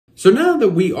So now that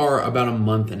we are about a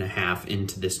month and a half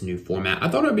into this new format, I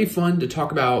thought it'd be fun to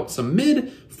talk about some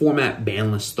mid-format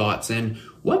banlist thoughts and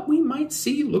what we might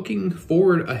see looking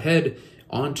forward ahead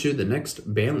onto the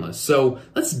next ban list. So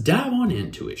let's dive on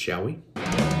into it, shall we?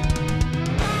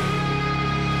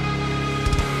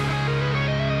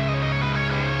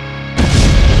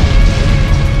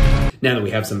 Now that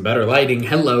we have some better lighting,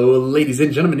 hello, ladies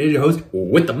and gentlemen, it is your host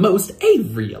with the most,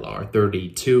 Avery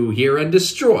LR32 here, and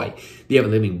destroy the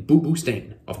ever-living boo-boo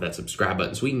stain off of that subscribe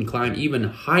button so we can climb even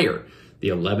higher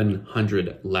the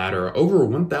 1100 ladder, over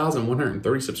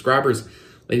 1,130 subscribers.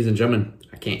 Ladies and gentlemen,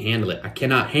 I can't handle it. I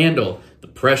cannot handle the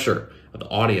pressure of the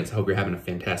audience. I hope you're having a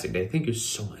fantastic day. Thank you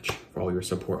so much for all your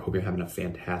support. Hope you're having a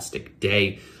fantastic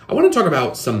day. I want to talk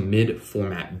about some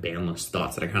mid-format ban list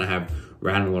thoughts that I kind of have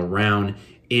rattling around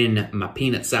in my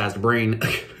peanut-sized brain.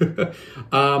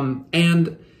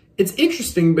 And it's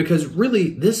interesting because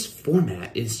really this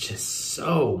format is just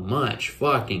so much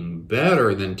fucking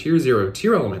better than Tier 0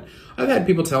 Tier Element. I've had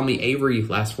people tell me Avery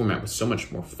last format was so much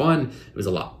more fun. It was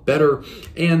a lot better.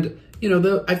 And you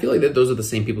know, I feel like that those are the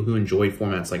same people who enjoyed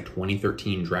formats like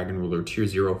 2013 Dragon Ruler Tier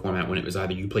 0 format, when it was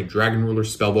either you played Dragon Ruler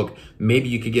Spellbook, maybe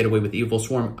you could get away with Evil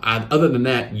Swarm. Other than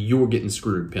that, you were getting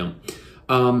screwed, pimp.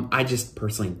 I just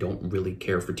personally don't really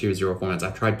care for Tier 0 formats.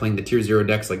 I've tried playing the Tier 0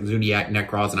 decks like Zodiac,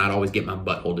 Necros, and I'd always get my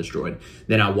butthole destroyed.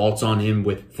 Then I waltz on in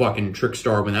with fucking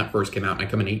Trickstar when that first came out, and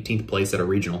I come in 18th place at a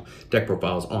regional. Deck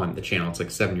profiles on the channel. It's like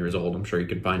 7 years old. I'm sure you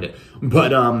can find it.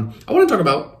 But I want to talk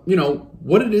about, you know,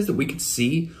 what it is that we could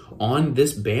see on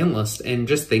this ban list and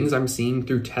just things I'm seeing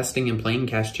through testing and playing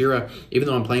Kashtira. Even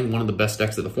though I'm playing one of the best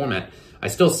decks of the format, I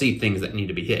still see things that need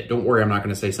to be hit. Don't worry, I'm not going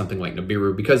to say something like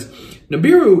Nibiru, because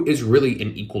Nibiru is really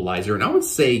an equalizer. And I would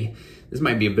say, this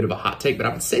might be a bit of a hot take, but I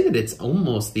would say that it's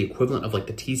almost the equivalent of like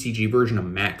the TCG version of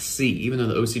Max C. Even though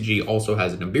the OCG also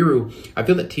has Nibiru, I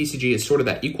feel that TCG is sort of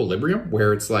that equilibrium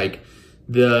where it's like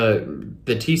the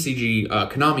TCG,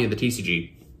 Konami of the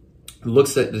TCG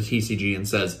looks at the TCG and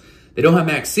says, they don't have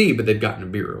Max C, but they've got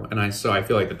Nibiru. And so I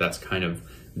feel like that's kind of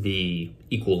the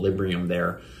equilibrium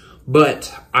there.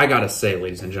 But I gotta say,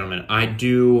 ladies and gentlemen, I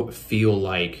do feel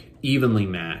like Evenly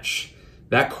Match,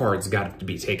 that card's got to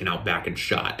be taken out back and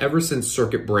shot. Ever since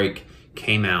Circuit Break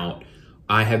came out,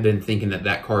 I have been thinking that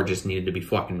that card just needed to be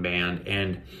fucking banned.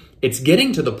 And it's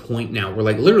getting to the point now where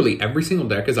like literally every single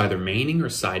deck is either maining or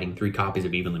siding 3 copies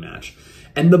of Evenly Match.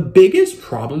 And the biggest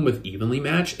problem with Evenly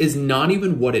Match is not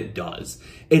even what it does.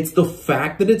 It's the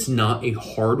fact that it's not a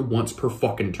hard once per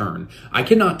fucking turn. I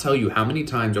cannot tell you how many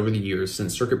times over the years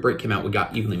since Circuit Break came out, we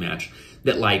got Evenly Match,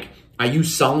 that like I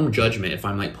use Solemn Judgment if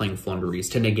I'm like playing Flunderies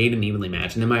to negate an Evenly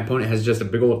Match. And then my opponent has just a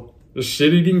big old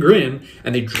shit-eating grin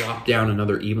and they drop down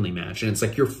another Evenly Match. And it's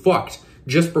like, you're fucked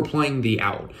just for playing the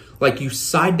out. Like, you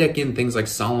side deck in things like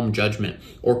Solemn Judgment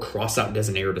or Cross Out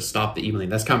Designator to stop the Evenly.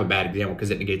 That's kind of a bad example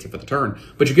because it negates it for the turn.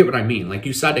 But you get what I mean. Like,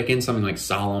 you side deck in something like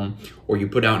Solemn, or you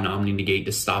put out an Omni Negate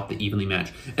to stop the Evenly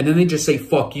Match. And then they just say,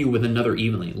 fuck you, with another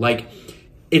Evenly. Like,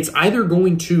 it's either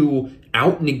going to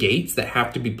out negates that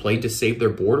have to be played to save their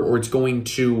board, or it's going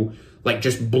to like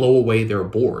just blow away their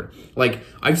board. Like,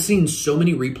 I've seen so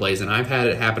many replays, and I've had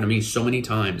it happen to me so many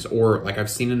times, or like I've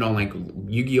seen it on like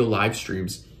Yu-Gi-Oh live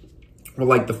streams, where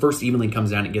like the first Evenly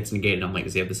comes down, it gets negated. I'm like,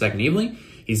 does he have the second Evenly?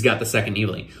 He's got the second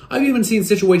Evenly. I've even seen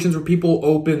situations where people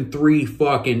open 3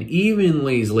 fucking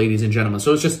Evenlys, ladies and gentlemen.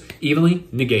 So it's just Evenly,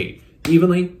 negate,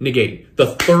 Evenly, negate. The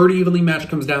third Evenly Match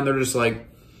comes down, they're just like,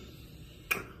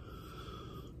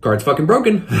 card's fucking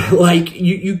broken. Like,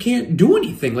 you can't do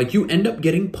anything. Like, you end up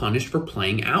getting punished for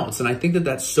playing outs. And I think that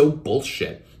that's so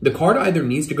bullshit. The card either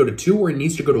needs to go to 2 or it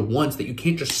needs to go to 1, so that you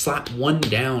can't just slap one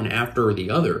down after the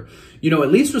other. You know,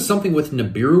 at least with something with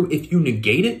Nibiru, if you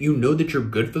negate it, you know that you're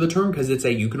good for the turn because it's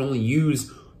you can only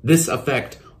use this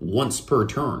effect once per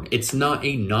turn. It's not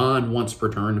a non-once per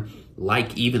turn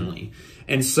like Evenly.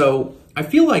 And so I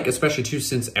feel like, especially too,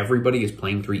 since everybody is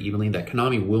playing 3 Evenly, that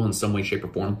Konami will in some way, shape, or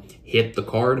form hit the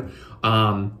card.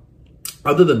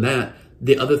 Other than that,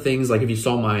 the other things, like if you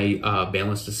saw my ban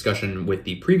list discussion with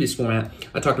the previous format,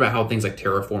 I talked about how things like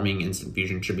Terraforming, Instant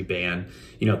Fusion should be banned,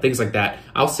 you know, things like that.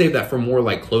 I'll save that for more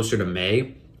like closer to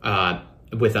May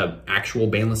with an actual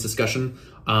ban list discussion.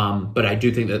 But I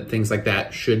do think that things like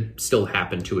that should still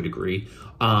happen to a degree.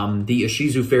 The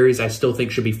Ishizu Fairies I still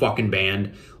think should be fucking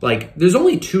banned. Like, there's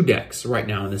only 2 decks right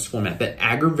now in this format that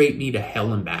aggravate me to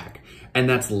hell and back. And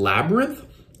that's Labyrinth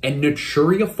and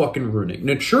Naturia fucking Runic.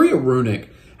 Naturia Runic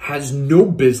has no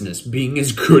business being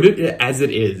as good as it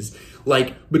is.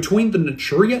 Like, between the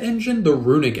Naturia engine, the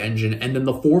Runic engine, and then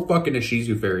the 4 fucking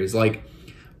Ishizu Fairies, like,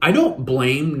 I don't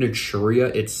blame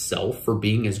Naturia itself for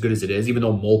being as good as it is, even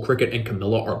though Mole Cricket and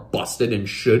Camilla are busted and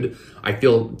should, I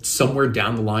feel, somewhere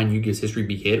down the line Yu-Gi-Oh's history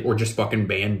be hit, or just fucking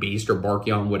ban Beast or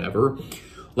Barkion, whatever.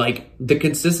 Like, the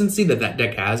consistency that that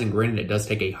deck has, and granted it does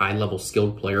take a high-level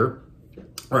skilled player,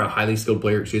 or a highly skilled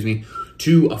player, excuse me,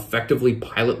 to effectively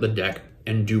pilot the deck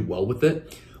and do well with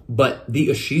it. But the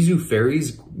Ishizu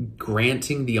Fairies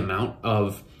granting the amount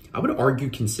of, I would argue,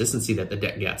 consistency that the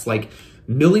deck gets. Like,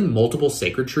 milling multiple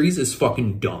Sacred Trees is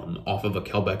fucking dumb off of a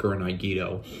Kelbeck or an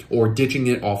Yugioh, or ditching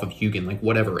it off of Hugin, like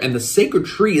whatever. And the Sacred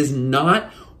Tree is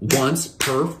not once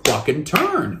per fucking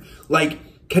turn. Like,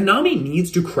 Konami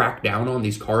needs to crack down on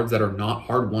these cards that are not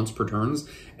hard once per turns.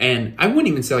 And I wouldn't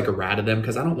even say like a rat of them,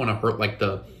 because I don't want to hurt like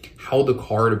how the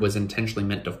card was intentionally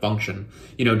meant to function.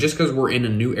 You know, just because we're in a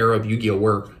new era of Yu-Gi-Oh!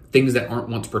 Where things that aren't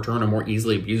once per turn are more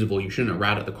easily abusable, you shouldn't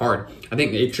rat at the card. I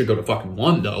think it should go to fucking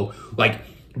 1 though. Like,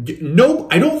 no,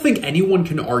 I don't think anyone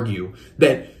can argue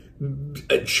that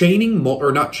chaining,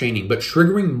 or not chaining, but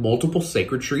triggering multiple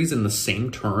Sacred Trees in the same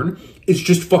turn is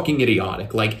just fucking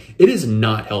idiotic. Like, it is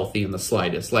not healthy in the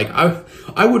slightest. Like,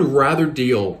 I would rather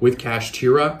deal with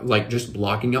Kashtira, like, just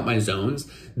blocking out my zones,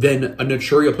 than a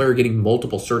Naturia player getting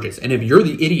multiple surges. And if you're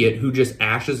the idiot who just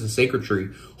ashes a Sacred Tree,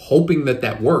 hoping that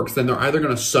that works, then they're either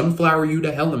going to sunflower you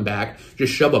to hell and back,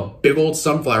 just shove a big old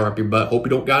sunflower up your butt, hope you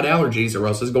don't got allergies or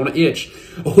else it's going to itch,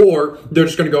 or they're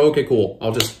just going to go, okay, cool,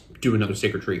 I'll just do another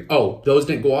Sacred Tree. Oh, those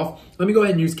didn't go off? Let me go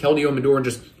ahead and use Keldeo Medora and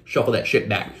just shuffle that shit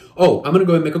back. Oh, I'm going to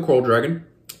go ahead and make a Coral Dragon,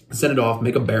 send it off,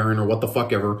 make a Baron or what the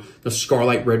fuck ever, the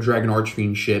Scarlet Red Dragon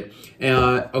Archfiend shit.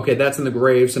 Okay, that's in the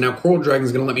grave. So now Coral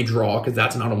Dragon's going to let me draw, because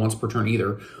that's not a once per turn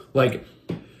either. Like,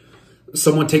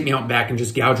 someone take me out back and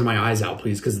just gouge my eyes out,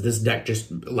 please, because this deck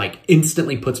just, like,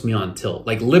 instantly puts me on tilt.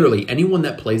 Like, literally, anyone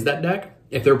that plays that deck,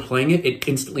 if they're playing it, it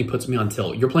instantly puts me on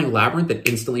tilt. You're playing Labyrinth, it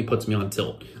instantly puts me on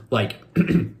tilt. Like,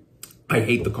 I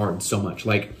hate the card so much.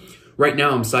 Like, right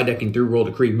now I'm side decking through Royal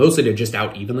Decree, mostly to just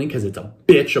out evenly because it's a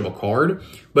bitch of a card,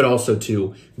 but also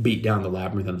to beat down the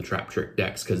Labyrinth and the Trap Trick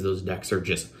decks, because those decks are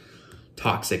just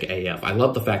toxic AF. I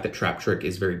love the fact that Trap Trick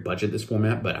is very budget this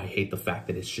format, but I hate the fact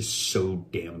that it's just so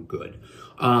damn good.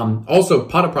 Also,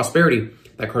 Pot of Prosperity,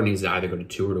 that card needs to either go to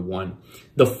 2 or to 1.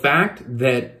 The fact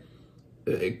that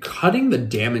cutting the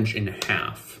damage in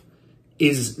half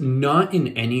is not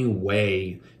in any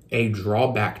way a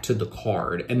drawback to the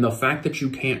card, and the fact that you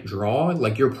can't draw,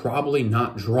 like, you're probably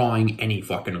not drawing any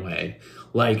fucking way.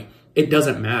 Like, it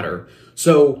doesn't matter.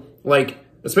 So, like,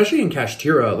 especially in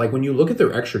Kashtira, like, when you look at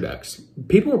their extra decks,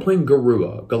 people are playing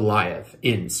Garua, Goliath,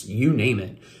 Ints, you name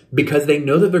it, because they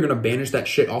know that they're going to banish that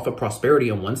shit off of Prosperity,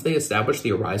 and once they establish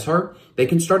the Arise Heart, they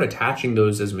can start attaching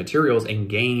those as materials and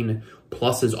gain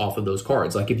pluses off of those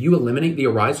cards. Like, if you eliminate the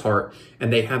Arise Heart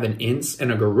and they have an Ints and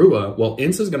a Garua, well,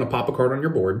 Ints is going to pop a card on your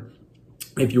board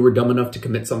if you were dumb enough to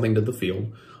commit something to the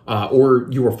field, or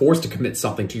you were forced to commit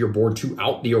something to your board to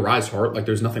out the Arise Heart. Like,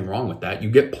 there's nothing wrong with that. You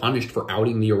get punished for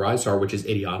outing the Arise Heart, which is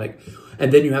idiotic.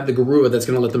 And then you have the Garua that's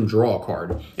going to let them draw a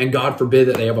card. And God forbid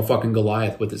that they have a fucking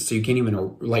Goliath with it, so you can't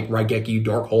even, like, Raigeki,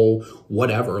 Dark Hole,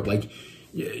 whatever. Like,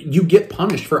 you get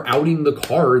punished for outing the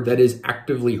card that is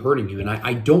actively hurting you. And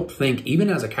I don't think, even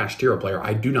as a Kashtira player,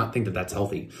 I do not think that that's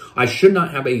healthy. I should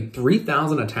not have a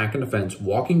 3,000 attack and defense,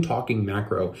 walking, talking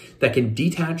macro that can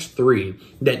detach 3,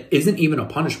 that isn't even a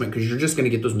punishment because you're just going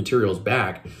to get those materials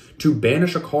back, to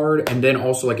banish a card, and then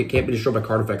also, like, it can't be destroyed by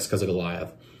card effects because of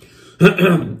Goliath.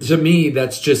 To me,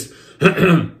 that's just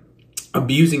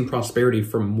abusing Prosperity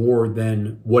for more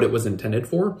than what it was intended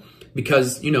for.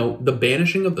 Because, you know, the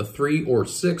banishing of the 3 or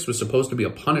 6 was supposed to be a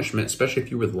punishment, especially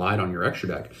if you relied on your extra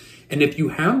deck. And if you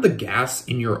have the gas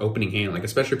in your opening hand, like,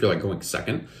 especially if you're, like, going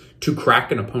second, to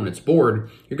crack an opponent's board,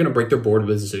 you're going to break their board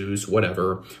with Zeus,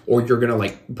 whatever, or you're going to,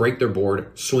 like, break their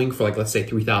board, swing for, like, let's say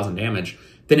 3,000 damage.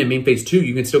 Then in main phase 2,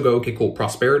 you can still go, okay, cool,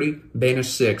 Prosperity, banish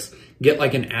 6, get,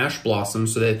 like, an Ash Blossom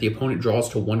so that if the opponent draws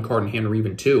to 1 card in hand or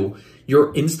even 2,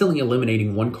 you're instantly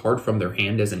eliminating 1 card from their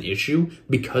hand as an issue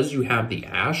because you have the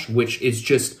Ash, which is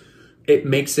just, it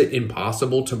makes it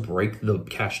impossible to break the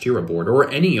Kashtira board or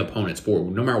any opponent's board,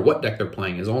 no matter what deck they're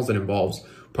playing, as long as it involves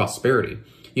Prosperity.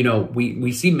 You know,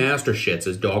 we see Master Shits,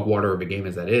 as dog water of a game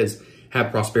as that is,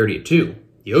 have Prosperity at 2.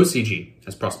 The OCG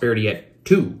has Prosperity at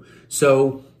 2.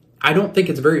 So I don't think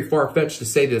it's very far-fetched to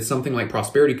say that something like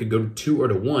Prosperity could go to 2 or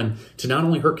to 1 to not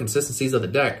only hurt consistencies of the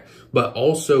deck, but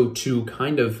also to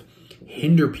kind of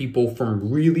hinder people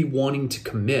from really wanting to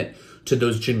commit to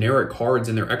those generic cards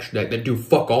in their extra deck that do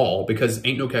fuck all, because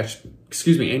ain't no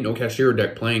Kashtira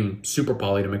deck playing Super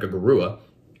Poly to make a Garua.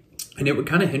 And it would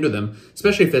kind of hinder them,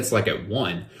 especially if it's like at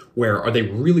 1, where are they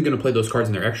really going to play those cards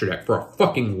in their extra deck for a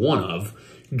fucking 1 of?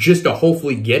 just to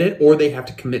hopefully get it, or they have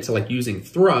to commit to like using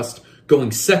thrust,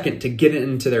 going second to get it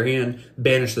into their hand,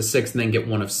 banish the 6, and then get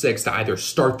 1 of 6 to either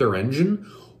start their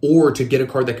engine, or to get a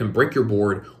card that can break your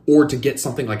board, or to get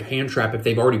something like a hand trap if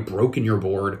they've already broken your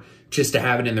board, just to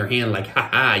have it in their hand like,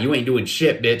 haha, you ain't doing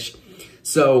shit, bitch.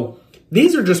 So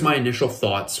these are just my initial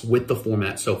thoughts with the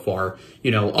format so far.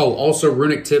 You know, oh, also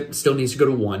Runic Tip still needs to go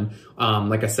to 1.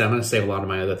 Like I said, I'm going to save a lot of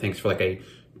my other things for like a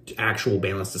actual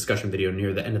balance discussion video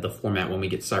near the end of the format when we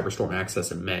get Cyberstorm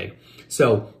access in May.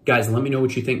 So guys, let me know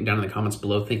what you think down in the comments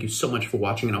below. Thank you so much for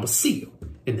watching, and I will see you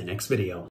in the next video.